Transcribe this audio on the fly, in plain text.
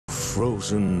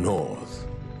frozen north,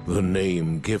 the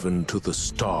name given to the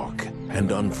stark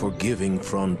and unforgiving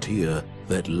frontier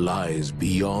that lies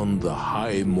beyond the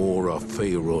high moor of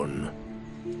Faerun.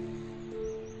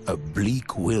 A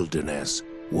bleak wilderness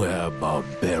where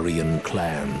barbarian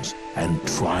clans and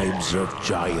tribes of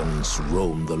giants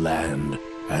roam the land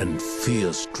and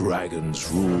fierce dragons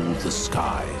rule the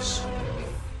skies.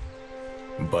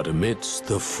 But amidst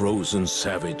the frozen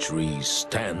savagery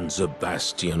stands a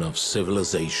bastion of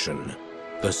civilization,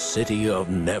 the city of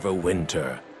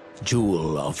Neverwinter,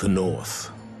 Jewel of the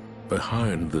North.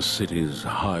 Behind the city's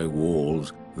high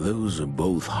walls, those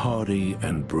both hardy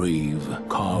and brave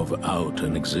carve out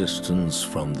an existence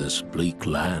from this bleak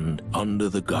land under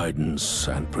the guidance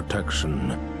and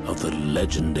protection of the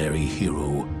legendary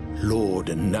hero, Lord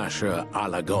Nasher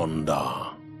Alagonda.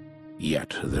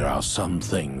 Yet there are some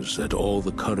things that all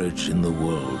the courage in the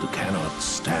world cannot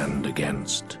stand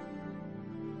against.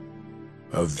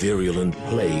 A virulent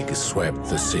plague swept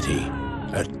the city,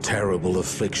 a terrible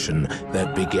affliction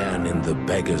that began in the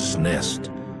beggar's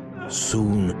nest.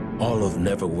 Soon, all of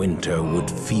Neverwinter would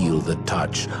feel the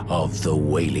touch of the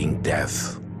Wailing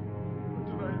Death.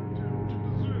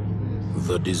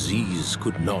 The disease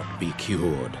could not be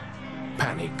cured.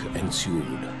 Panic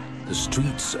ensued. The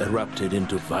streets erupted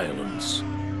into violence.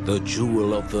 The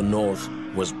Jewel of the North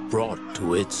was brought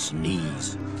to its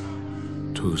knees.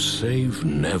 To save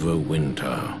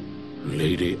Neverwinter,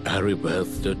 Lady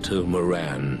Aribeth de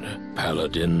Tilmarand,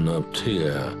 Paladin of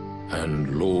Tyr,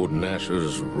 and Lord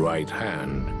Nasher's right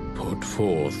hand put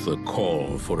forth the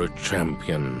call for a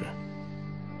champion.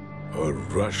 A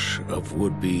rush of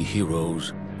would-be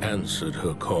heroes answered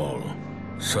her call,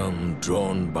 some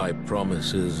drawn by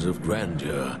promises of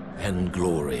grandeur and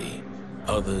glory,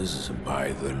 others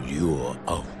by the lure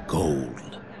of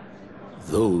gold.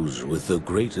 Those with the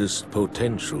greatest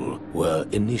potential were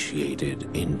initiated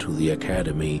into the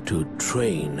academy to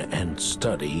train and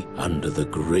study under the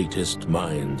greatest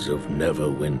minds of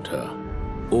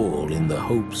Neverwinter, all in the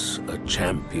hopes a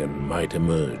champion might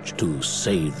emerge to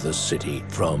save the city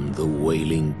from the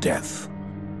Wailing Death,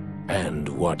 and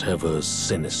whatever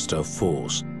sinister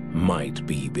force might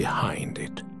be behind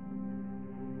it.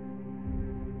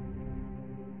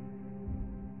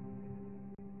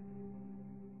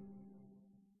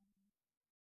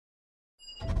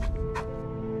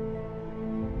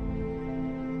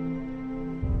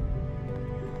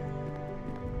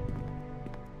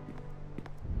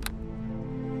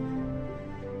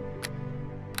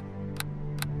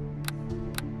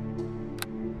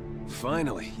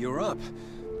 Finally, you're up.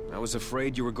 I was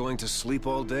afraid you were going to sleep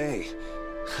all day.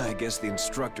 I guess the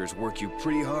instructors work you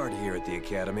pretty hard here at the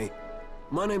Academy.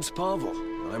 My name's Pavel.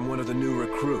 I'm one of the new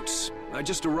recruits. I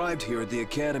just arrived here at the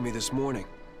Academy this morning.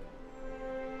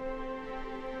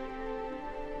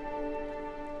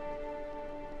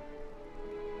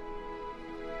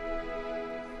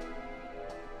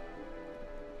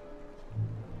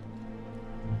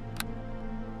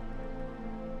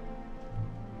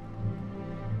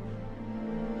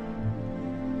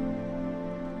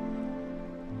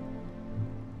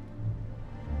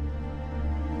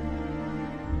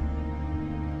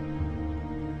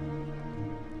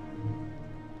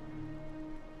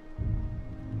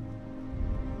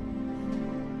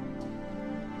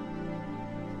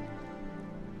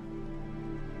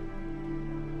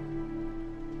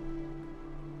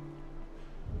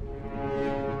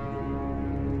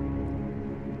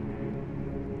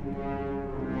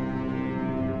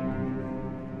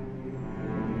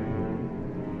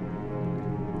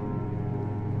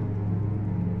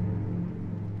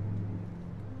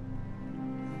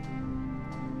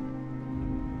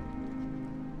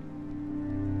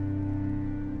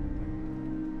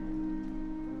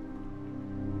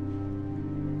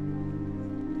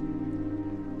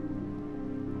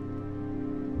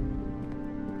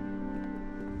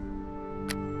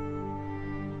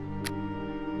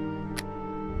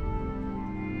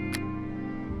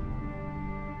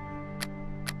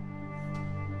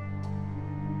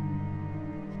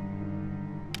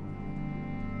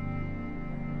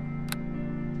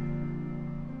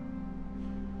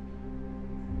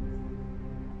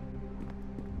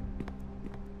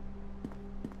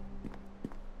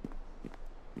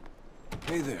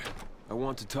 Hey there. I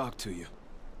want to talk to you.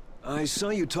 I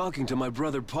saw you talking to my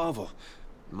brother Pavel.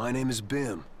 My name is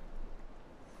Bim.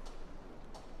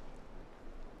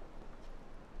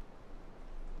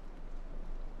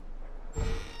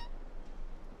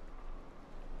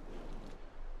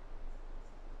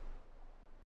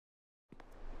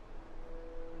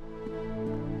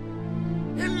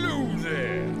 Hello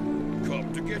there.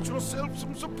 Come to get yourself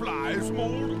some supplies from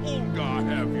old Olgar,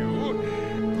 have you?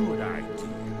 Good idea.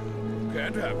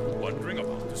 Can't have you wandering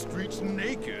about the streets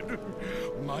naked.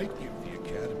 Might give the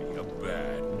Academy a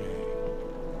bad name.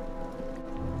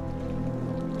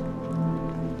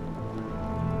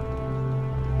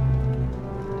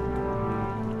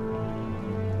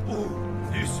 Oh,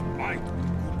 this might be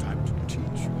a good time to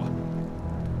teach you.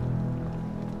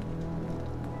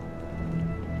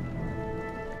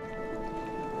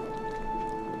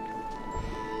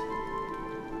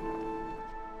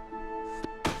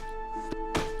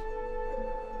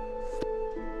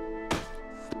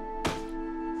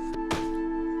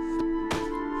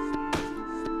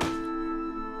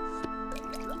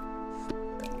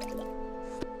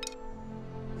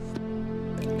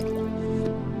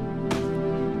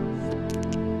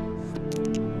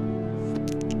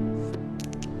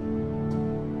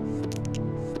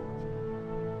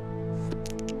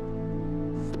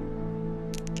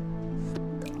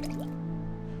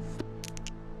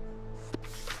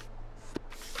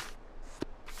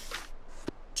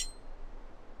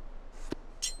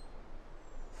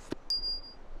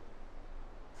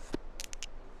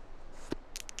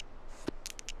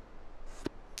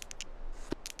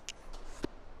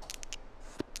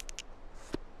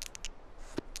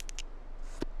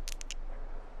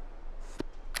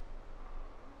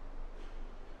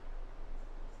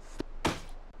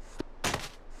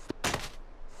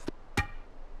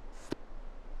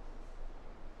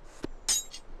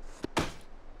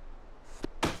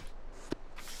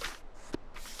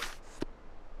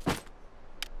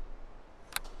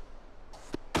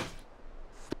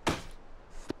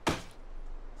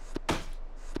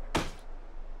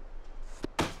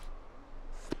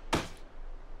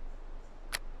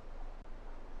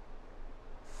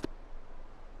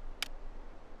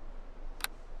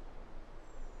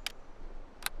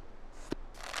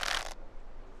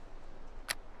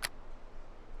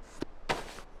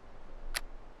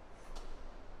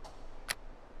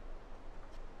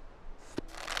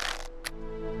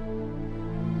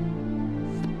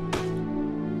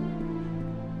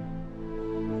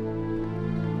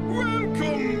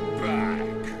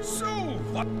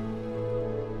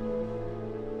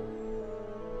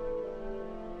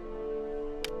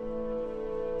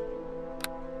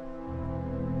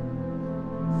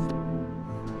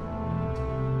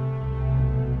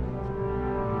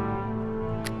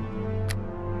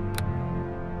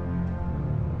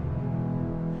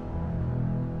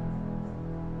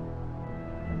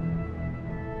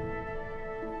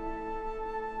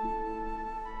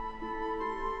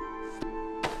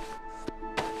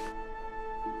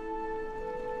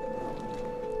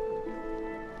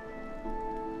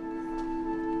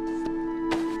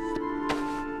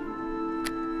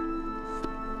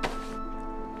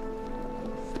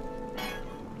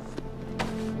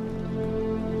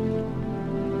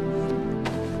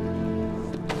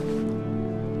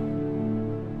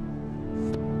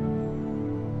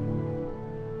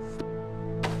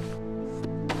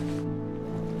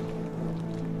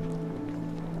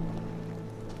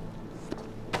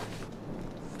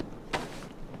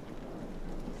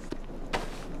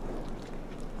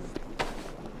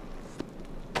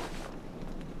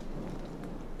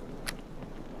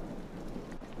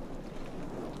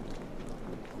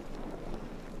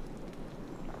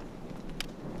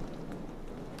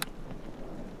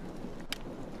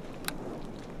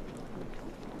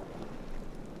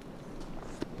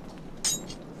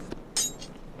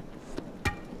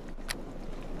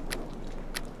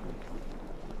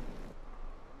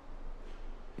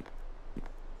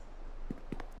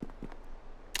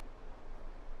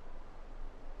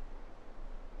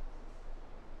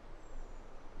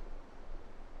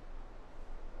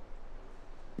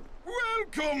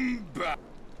 Welcome back!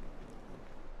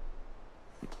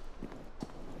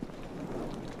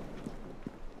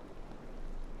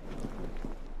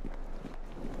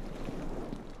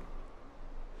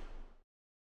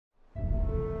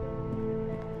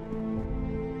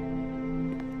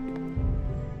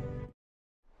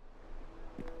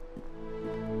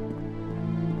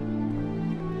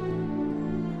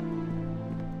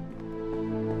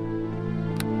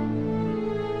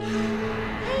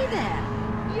 Hey there!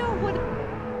 You're what...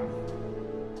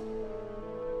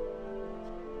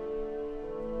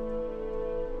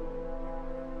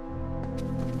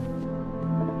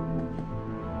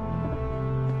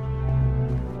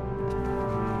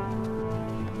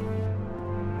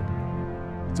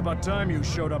 It's about time you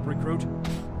showed up, recruit.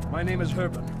 My name is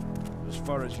Herben. As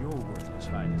far as your worthless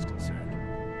hide is concerned,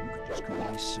 you could just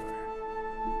call me sir.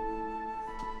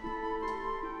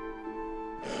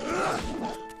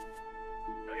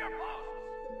 To your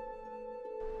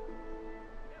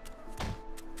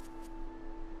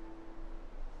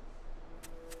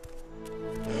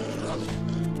posts!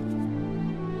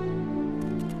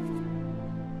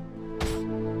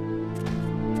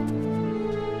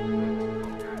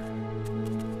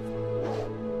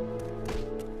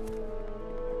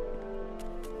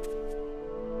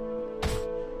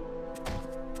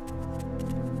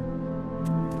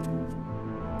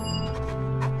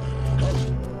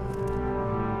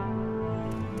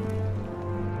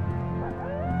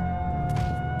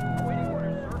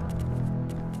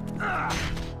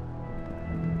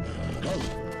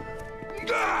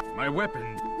 My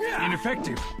weapon,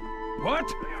 ineffective.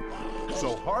 What?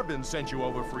 So Harbin sent you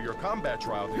over for your combat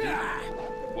trial, did he?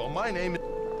 Well, my name is...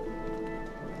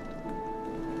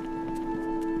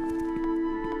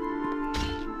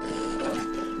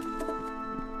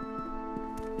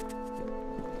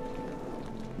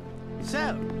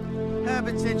 So,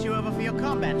 Herbert sent you over for your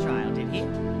combat trial, did he?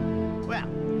 Well,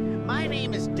 my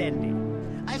name is Dendy.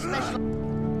 I specialize...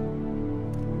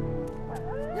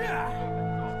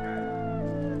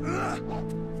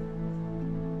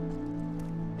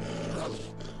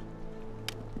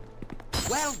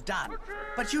 Well done,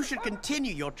 but you should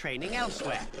continue your training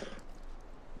elsewhere.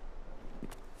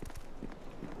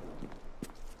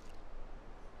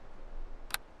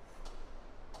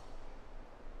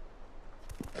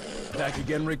 Back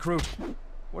again, recruit.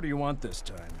 What do you want this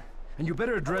time? And you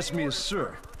better address me as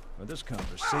sir, or this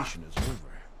conversation is over.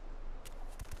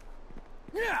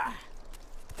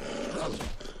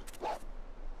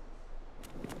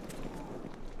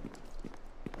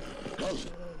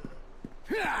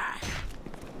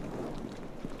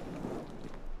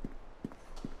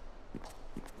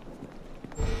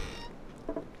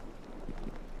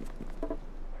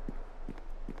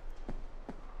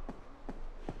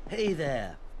 Hey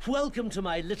there. Welcome to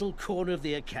my little corner of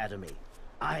the Academy.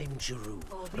 I'm Giroux,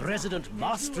 resident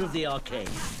master of the arcane.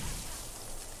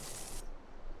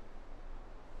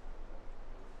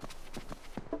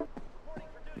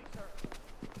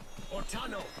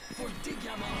 Ortano, for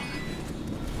Digyama!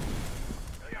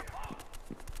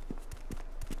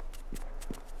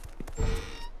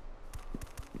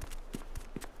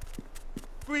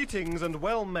 Greetings and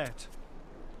well met.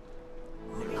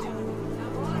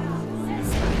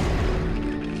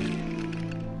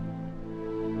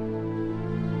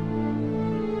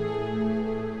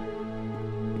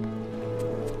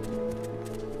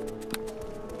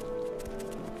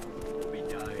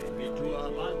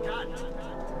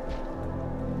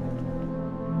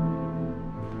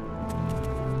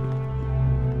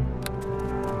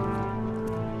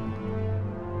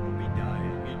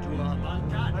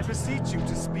 I beseech you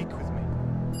to speak with me.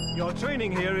 Your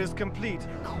training here is complete.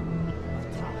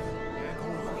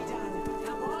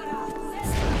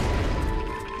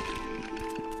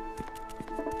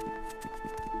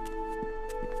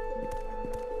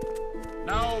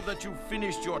 Now that you've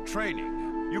finished your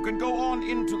training, you can go on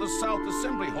into the South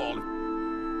Assembly Hall.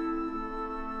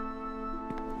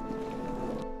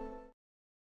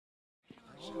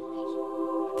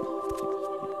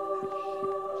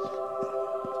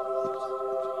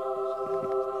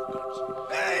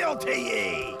 Hail to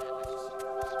ye!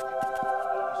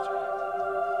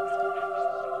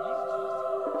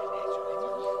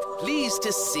 Pleased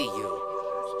to see you.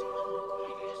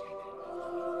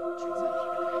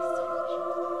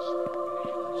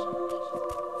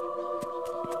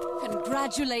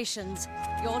 Congratulations!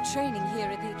 Your training here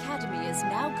at the Academy is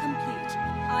now complete.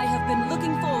 I have been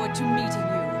looking forward to meeting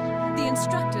you. The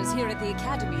instructors here at the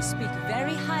Academy speak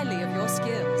very highly of your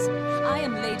skills. I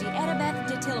am Lady Erebeth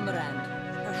de Tilmerand.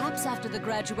 Perhaps after the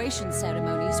graduation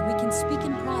ceremonies, we can speak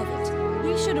in private.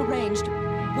 We should arrange to...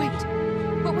 Wait,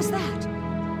 what was that?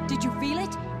 Did you feel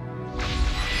it?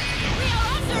 We are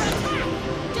under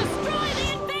attack! Destroy the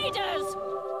invaders!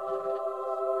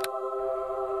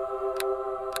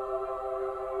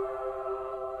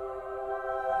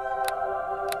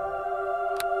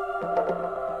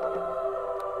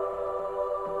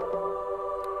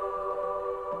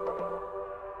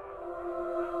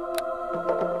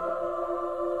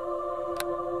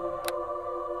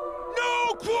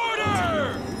 No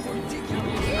quarter!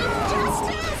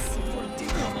 Justice!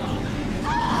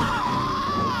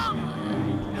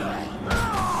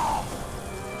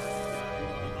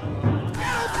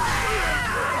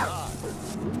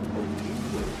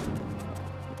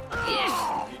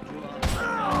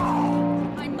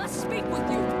 I must speak with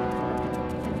you.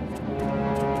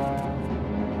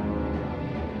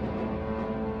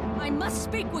 I must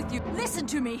speak with you. Listen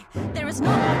to me. There is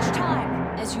not much time.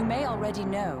 As you may already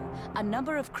know, a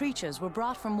number of creatures were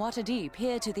brought from Waterdeep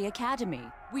here to the Academy.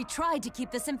 We tried to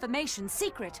keep this information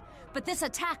secret, but this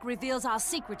attack reveals our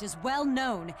secret is well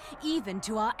known, even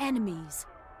to our enemies.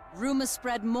 Rumors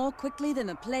spread more quickly than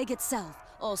the plague itself,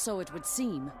 or so it would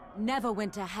seem.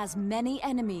 Neverwinter has many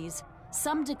enemies.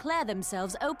 Some declare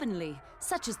themselves openly,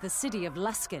 such as the city of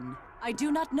Luskan. I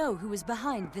do not know who is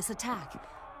behind this attack,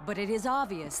 but it is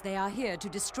obvious they are here to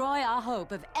destroy our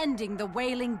hope of ending the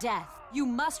Wailing Death. You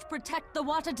must protect the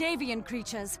Waterdavian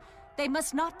creatures. They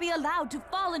must not be allowed to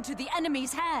fall into the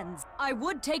enemy's hands. I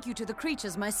would take you to the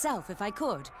creatures myself if I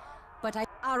could, but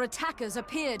our attackers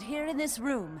appeared here in this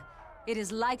room. It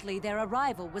is likely their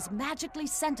arrival was magically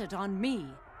centered on me.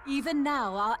 Even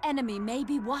now, our enemy may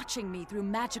be watching me through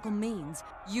magical means.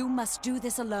 You must do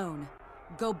this alone.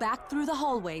 Go back through the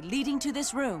hallway leading to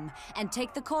this room and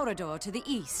take the corridor to the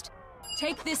east.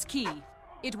 Take this key.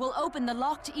 It will open the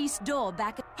locked east door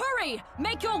back. Hurry!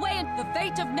 Make your way in. The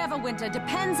fate of Neverwinter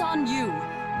depends on you.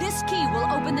 This key will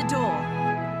open the door.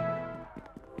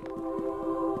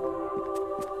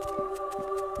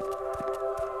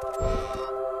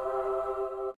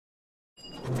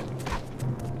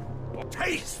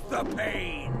 Taste the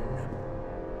pain!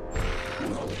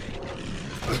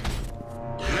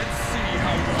 Let's see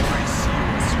how nice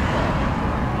you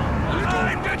are.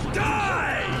 Time to die!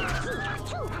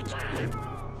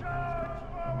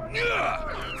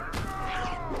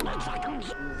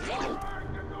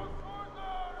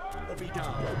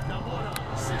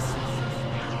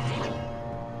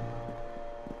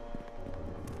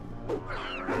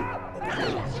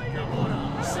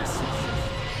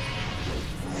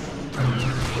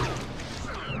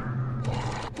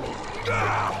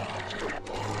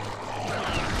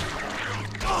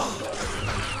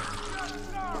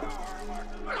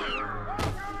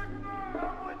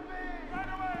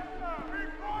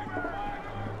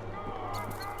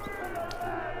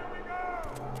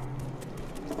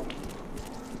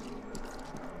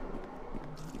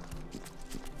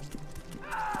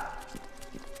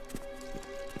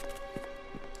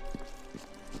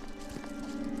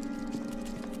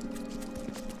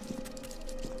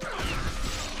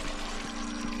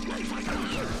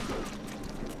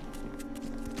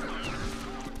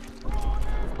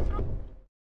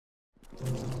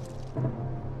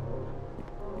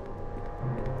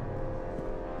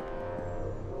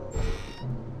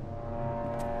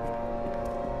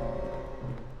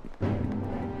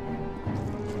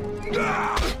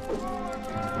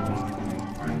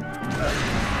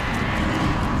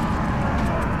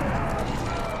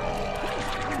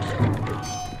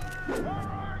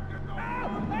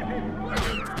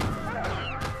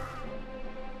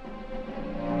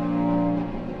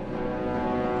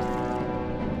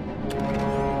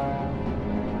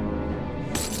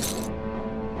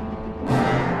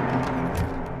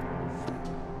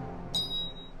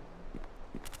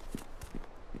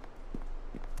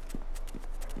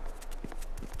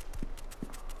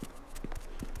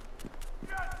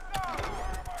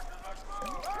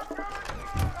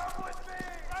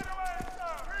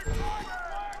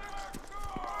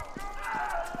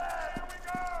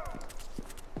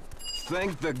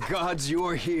 Thank the gods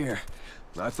you're here.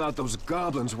 I thought those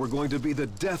goblins were going to be the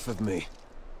death of me.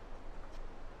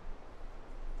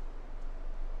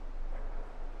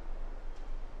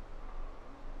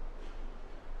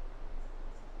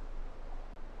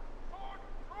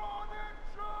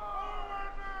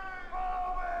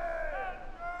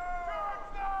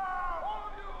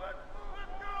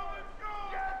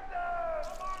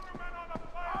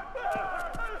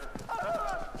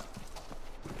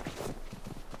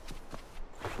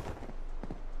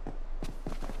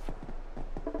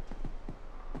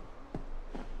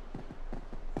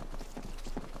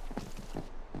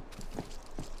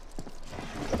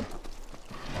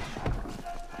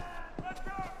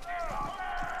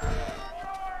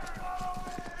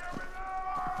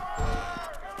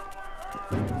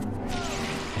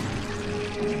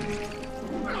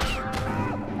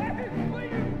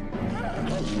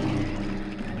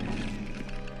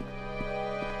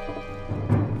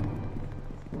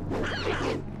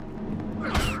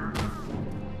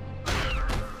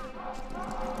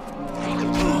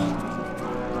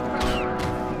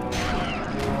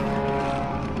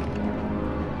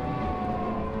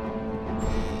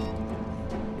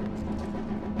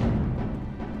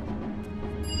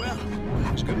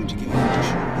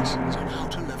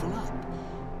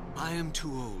 I am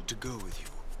too old to go with you.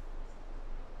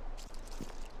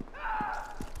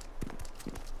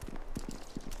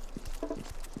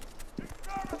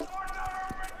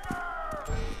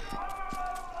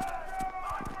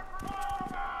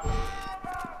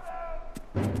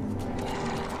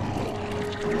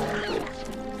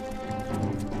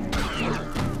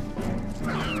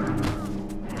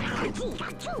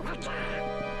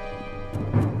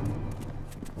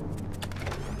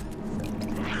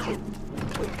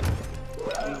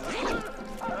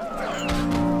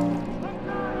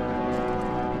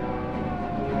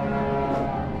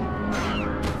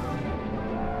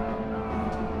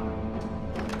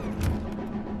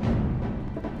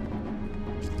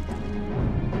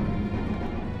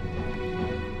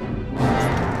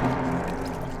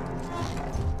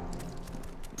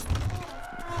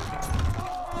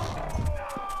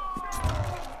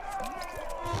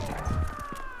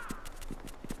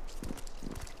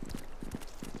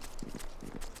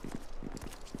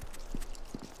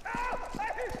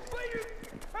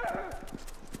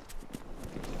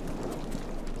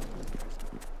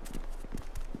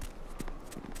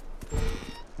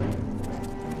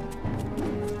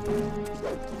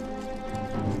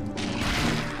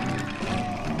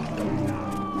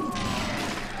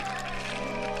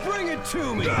 it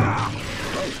to me!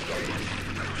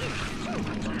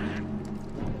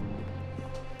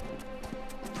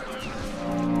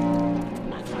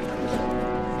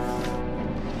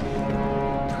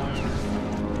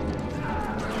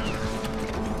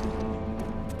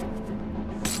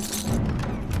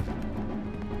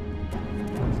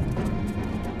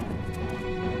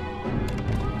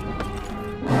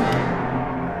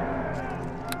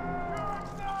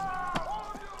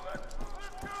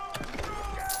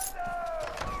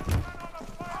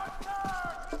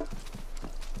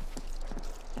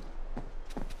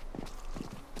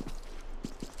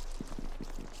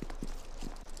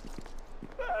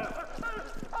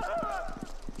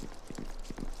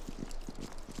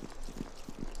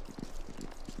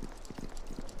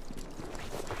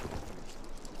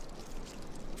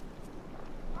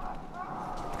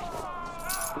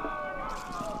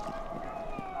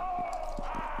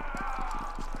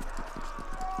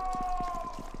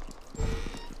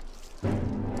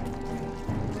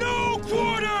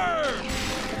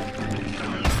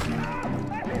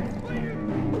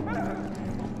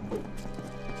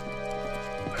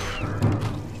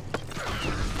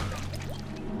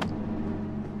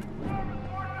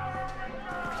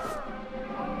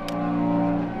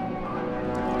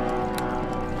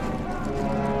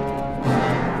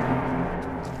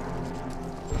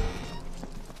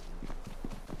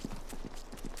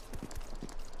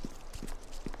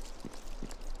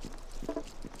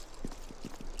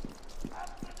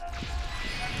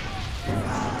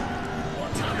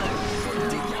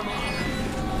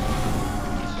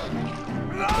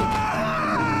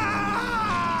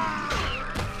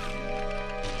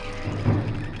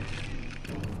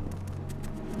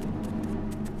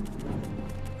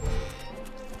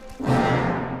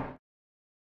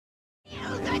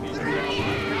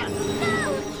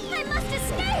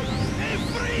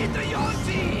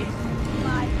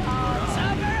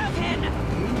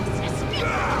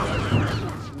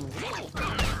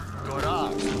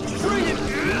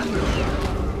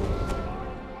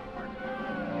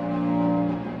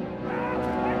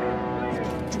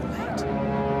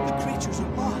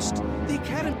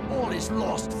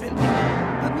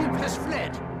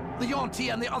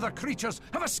 And the other creatures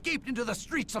have escaped into the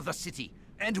streets of the city.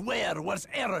 And where was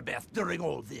Erebeth during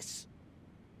all this?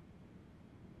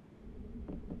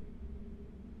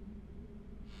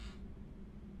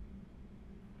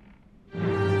 You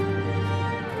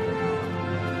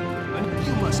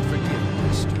must forgive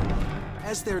Dester.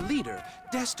 As their leader,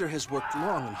 Dester has worked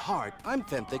long and hard. I'm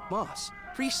Fenthic Moss,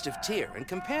 priest of Tyr and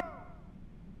companion.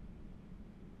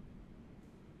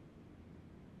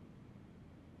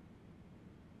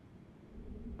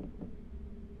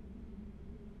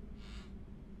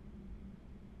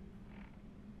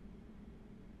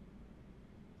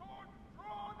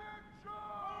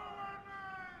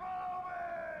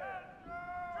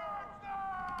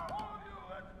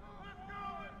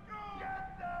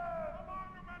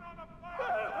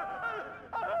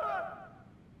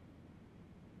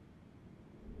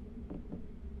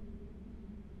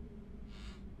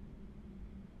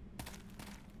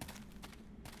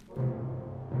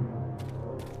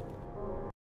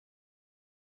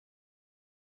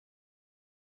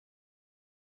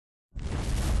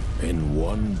 In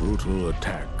one brutal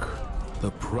attack, the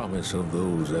promise of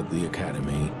those at the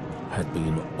Academy had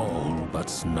been all but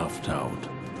snuffed out.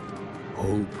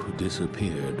 Hope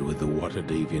disappeared with the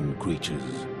Waterdavian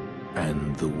creatures,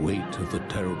 and the weight of the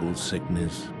terrible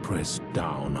sickness pressed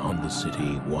down on the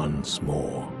city once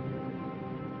more.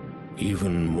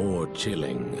 Even more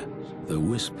chilling, the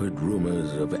whispered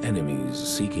rumors of enemies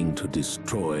seeking to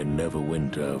destroy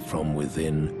Neverwinter from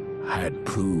within had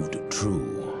proved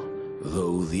true.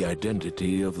 Though the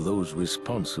identity of those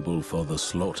responsible for the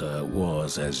slaughter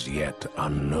was as yet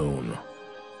unknown.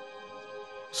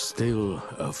 Still,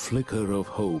 a flicker of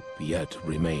hope yet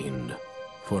remained,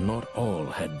 for not all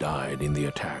had died in the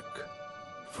attack.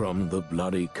 From the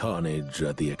bloody carnage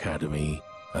at the Academy,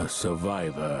 a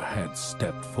survivor had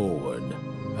stepped forward,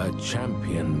 a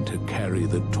champion to carry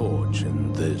the torch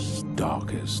in this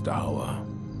darkest hour.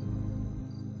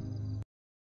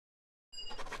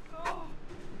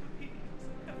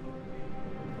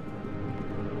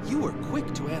 You were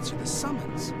quick to answer the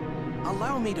summons.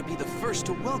 Allow me to be the first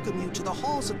to welcome you to the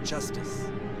halls of justice.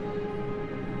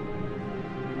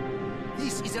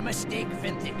 This is a mistake,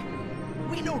 Fenthic.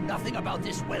 We know nothing about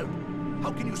this whelp.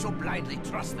 How can you so blindly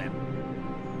trust them?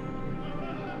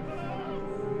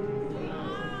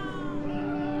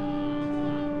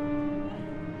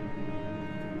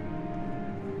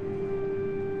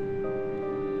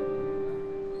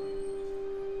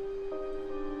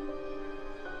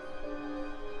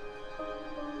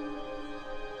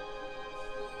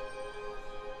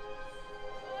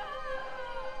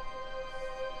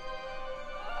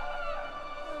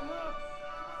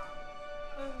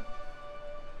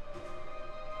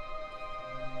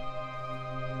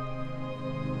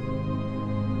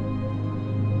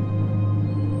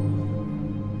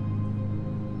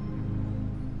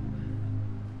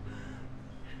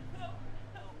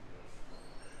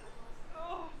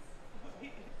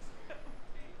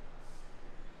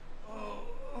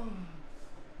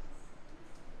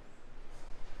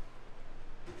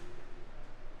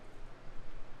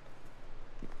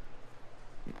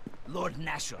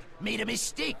 Nasher made a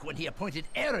mistake when he appointed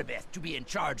Erebeth to be in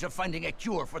charge of finding a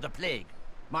cure for the plague.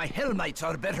 My Hellmites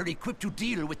are better equipped to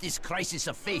deal with this crisis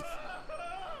of faith.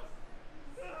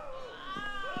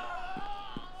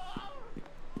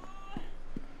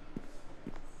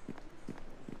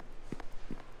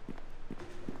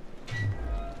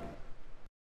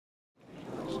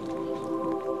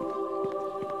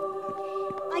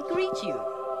 I greet you.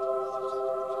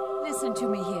 Listen to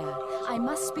me here. I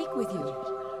must speak with you.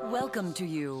 Welcome to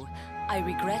you. I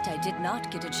regret I did not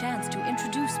get a chance to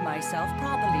introduce myself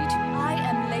properly to you. I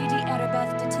am Lady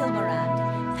Erebeth de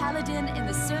Tilmarand, Paladin in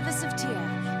the service of Tyr,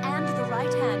 and the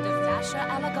right hand of Nasha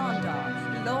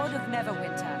Alagondar, Lord of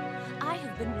Neverwinter. I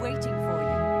have been waiting for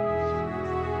you.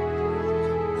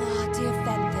 Ah, dear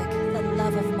Fenthic, the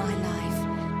love of my life.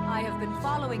 I have been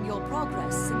following your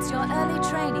progress since your early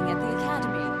training at the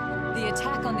Academy. The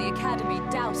attack on the Academy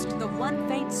doused the one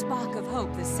faint spark of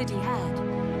hope the city had.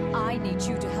 I need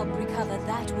you to help recover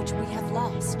that which we have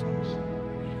lost.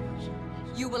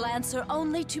 You will answer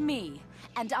only to me,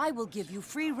 and I will give you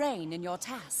free rein in your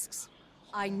tasks.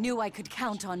 I knew I could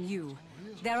count on you.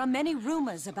 There are many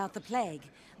rumors about the plague,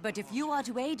 but if you are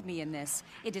to aid me in this,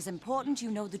 it is important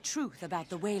you know the truth about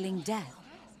the Wailing Death.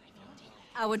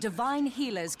 Our divine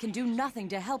healers can do nothing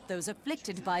to help those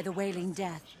afflicted by the Wailing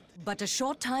Death. But a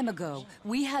short time ago,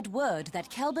 we had word that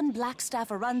Kelban Blackstaff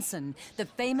Arunson, the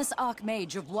famous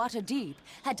Archmage of Waterdeep,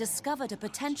 had discovered a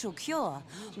potential cure.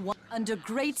 Under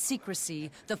great secrecy,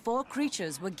 the 4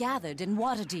 creatures were gathered in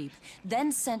Waterdeep,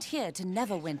 then sent here to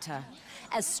Neverwinter.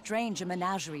 As strange a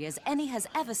menagerie as any has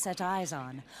ever set eyes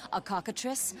on. A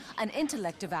cockatrice, an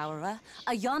intellect devourer,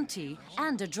 a yonti,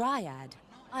 and a dryad.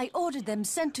 I ordered them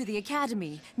sent to the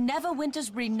Academy,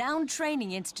 Neverwinter's renowned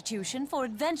training institution for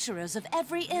adventurers of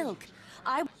every ilk.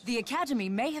 The Academy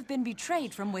may have been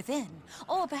betrayed from within,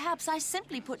 or perhaps I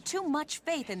simply put too much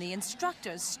faith in the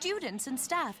instructors, students, and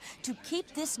staff to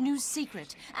keep this news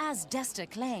secret, as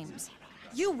Desta claims.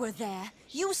 You were there.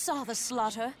 You saw the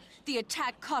slaughter. The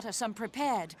attack caught us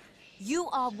unprepared. You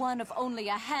are one of only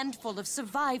a handful of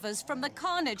survivors from the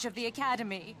carnage of the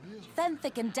Academy.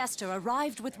 Fenthic and Desta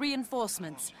arrived with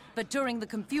reinforcements, but during the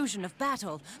confusion of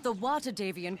battle, the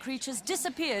Waterdavian creatures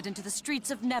disappeared into the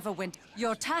streets of Neverwinter.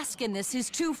 Your task in this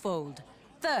is twofold.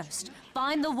 First,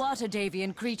 find the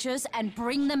Waterdavian creatures and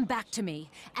bring them back to me,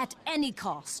 at any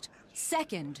cost.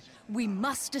 Second, we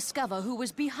must discover who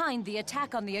was behind the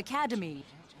attack on the Academy.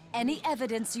 Any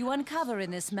evidence you uncover in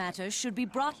this matter should be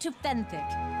brought to Fenthic.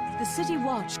 The City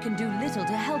Watch can do little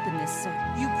to help in this, sir.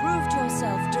 You proved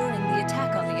yourself during the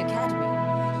attack on the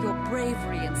Academy. Your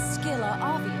bravery and skill are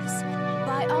obvious.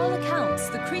 By all accounts,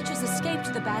 the creatures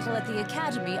escaped the battle at the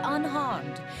Academy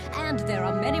unharmed, and there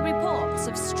are many reports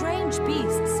of strange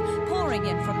beasts pouring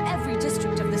in from every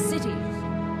district of the city.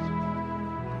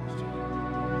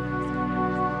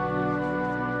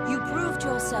 You proved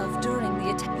yourself during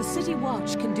the attack. The City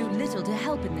Watch can do little to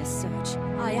help in this search.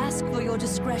 I ask for your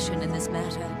discretion in this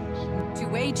matter.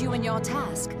 To aid you in your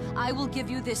task, I will give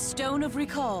you this Stone of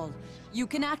Recall. You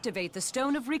can activate the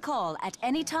Stone of Recall at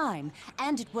any time,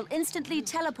 and it will instantly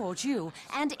teleport you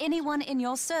and anyone in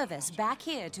your service back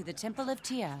here to the Temple of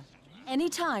Tyr.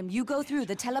 Anytime you go through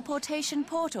the teleportation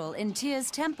portal in Tyr's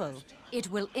temple,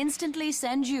 it will instantly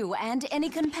send you and any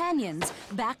companions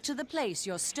back to the place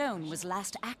your stone was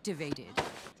last activated.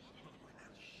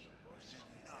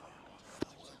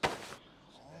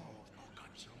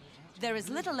 There is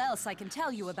little else I can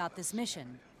tell you about this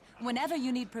mission. Whenever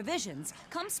you need provisions,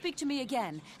 come speak to me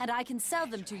again, and I can sell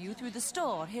them to you through the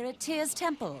store here at Tyr's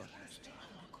temple.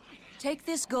 Take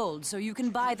this gold so you can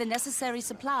buy the necessary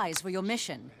supplies for your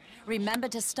mission. Remember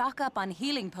to stock up on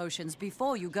healing potions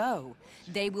before you go.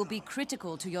 They will be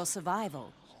critical to your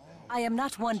survival. I am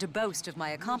not one to boast of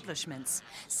my accomplishments.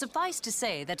 Suffice to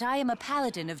say that I am a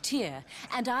paladin of Tyr,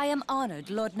 and I am honored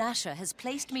Lord Nasha has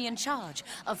placed me in charge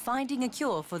of finding a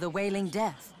cure for the Wailing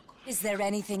Death. Is there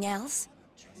anything else?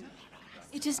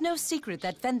 It is no secret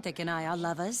that Fenthic and I are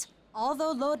lovers.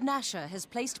 Although Lord Nasha has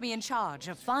placed me in charge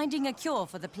of finding a cure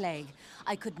for the plague,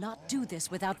 I could not do this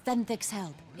without Fenthic's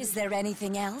help. Is there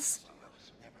anything else?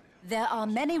 There are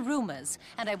many rumors,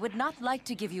 and I would not like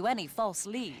to give you any false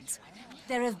leads.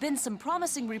 There have been some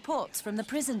promising reports from the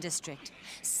prison district.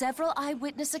 Several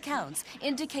eyewitness accounts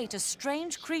indicate a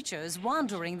strange creature is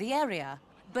wandering the area.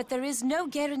 But there is no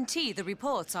guarantee the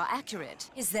reports are accurate.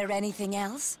 Is there anything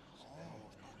else?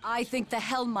 I think the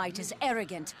Hellmite is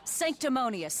arrogant,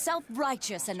 sanctimonious,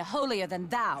 self-righteous, and holier than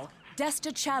thou.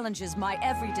 Desta challenges my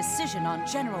every decision on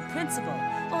general principle,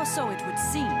 or so it would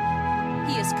seem.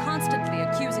 He is constantly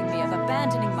accusing me of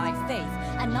abandoning my faith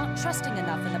and not trusting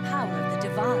enough in the power of the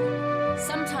divine.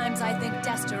 Sometimes I think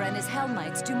Dester and his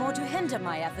Hellknights do more to hinder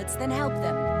my efforts than help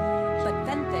them. But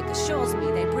Venthic assures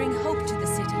me they bring hope to the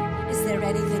city. Is there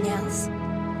anything else?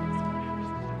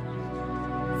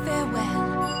 Farewell.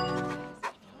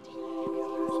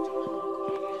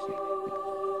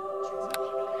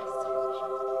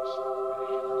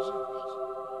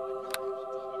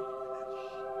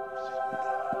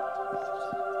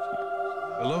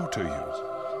 Hello to you.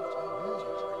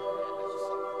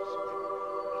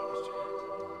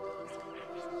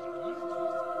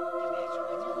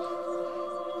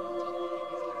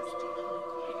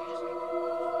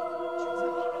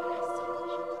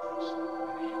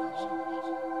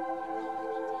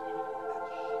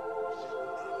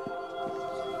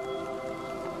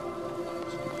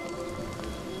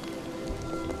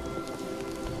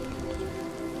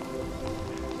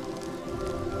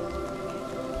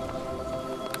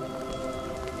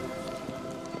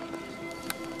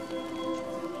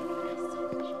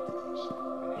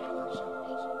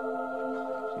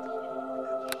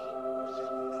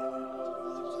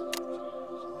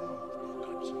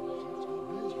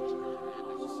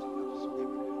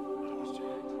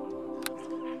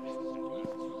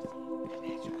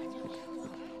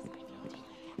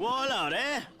 Voila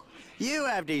there. You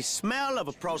have the smell of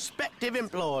a prospective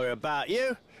employer about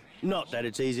you. Not that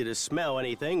it's easy to smell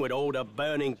anything with all the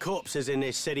burning corpses in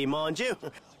this city, mind you.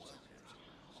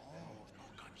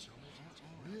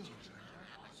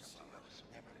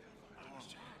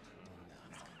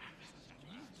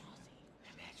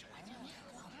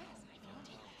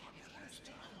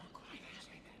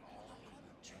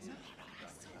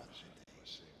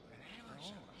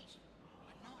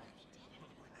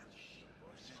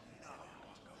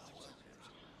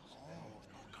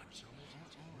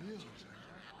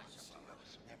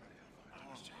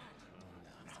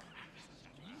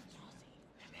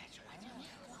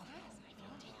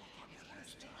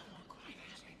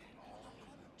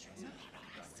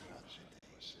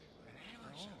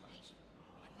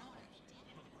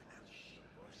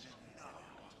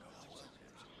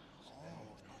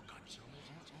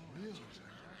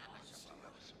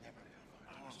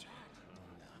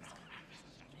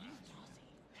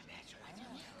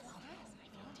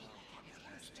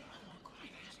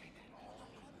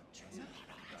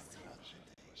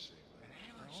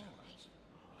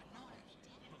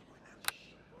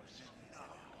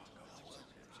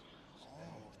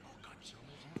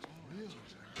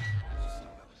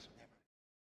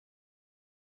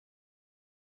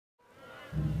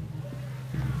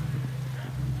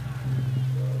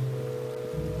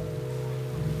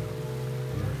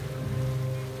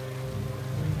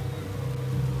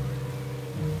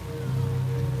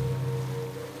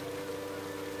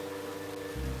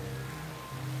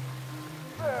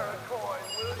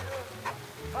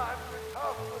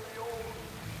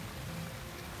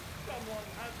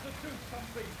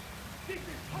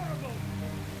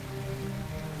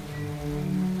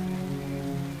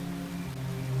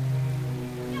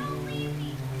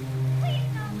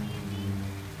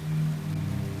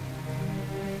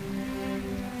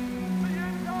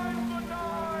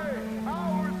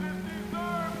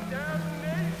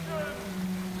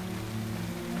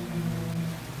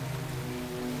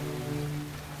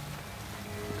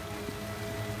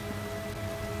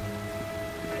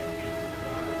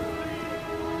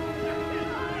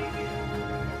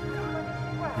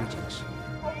 Greetings.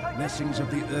 Blessings of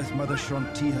the Earth Mother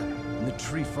Shrontia and the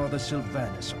Tree Father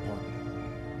Sylvanus upon you.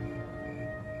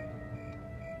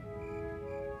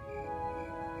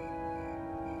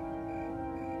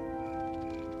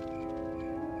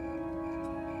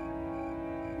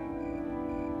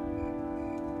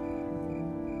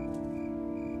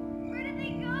 Where did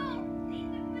they go? They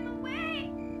took them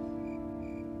away!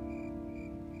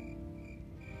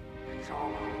 It's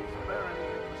all severity.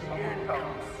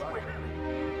 Comes swiftly.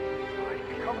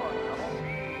 Come on, come on.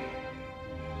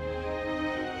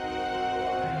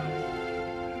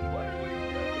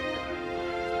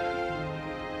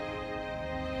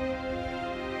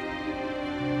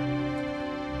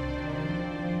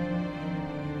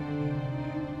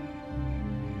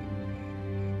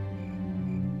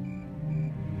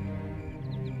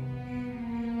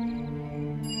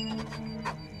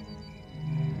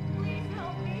 Please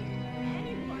help me.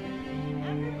 Anyone.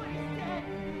 Everybody's dead.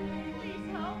 Please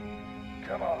help.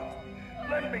 Come on.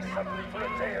 Lend me something for a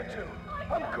day or two.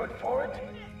 I'm good for it.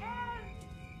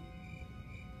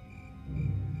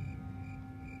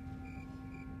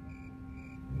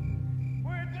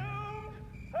 We're doomed!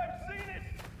 I've seen it!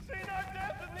 Seen our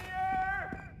death in the air!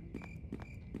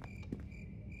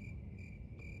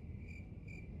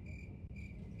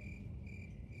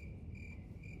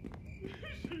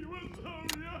 She was so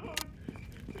young!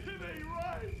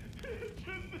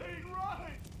 This ain't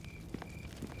right!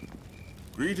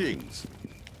 Greetings.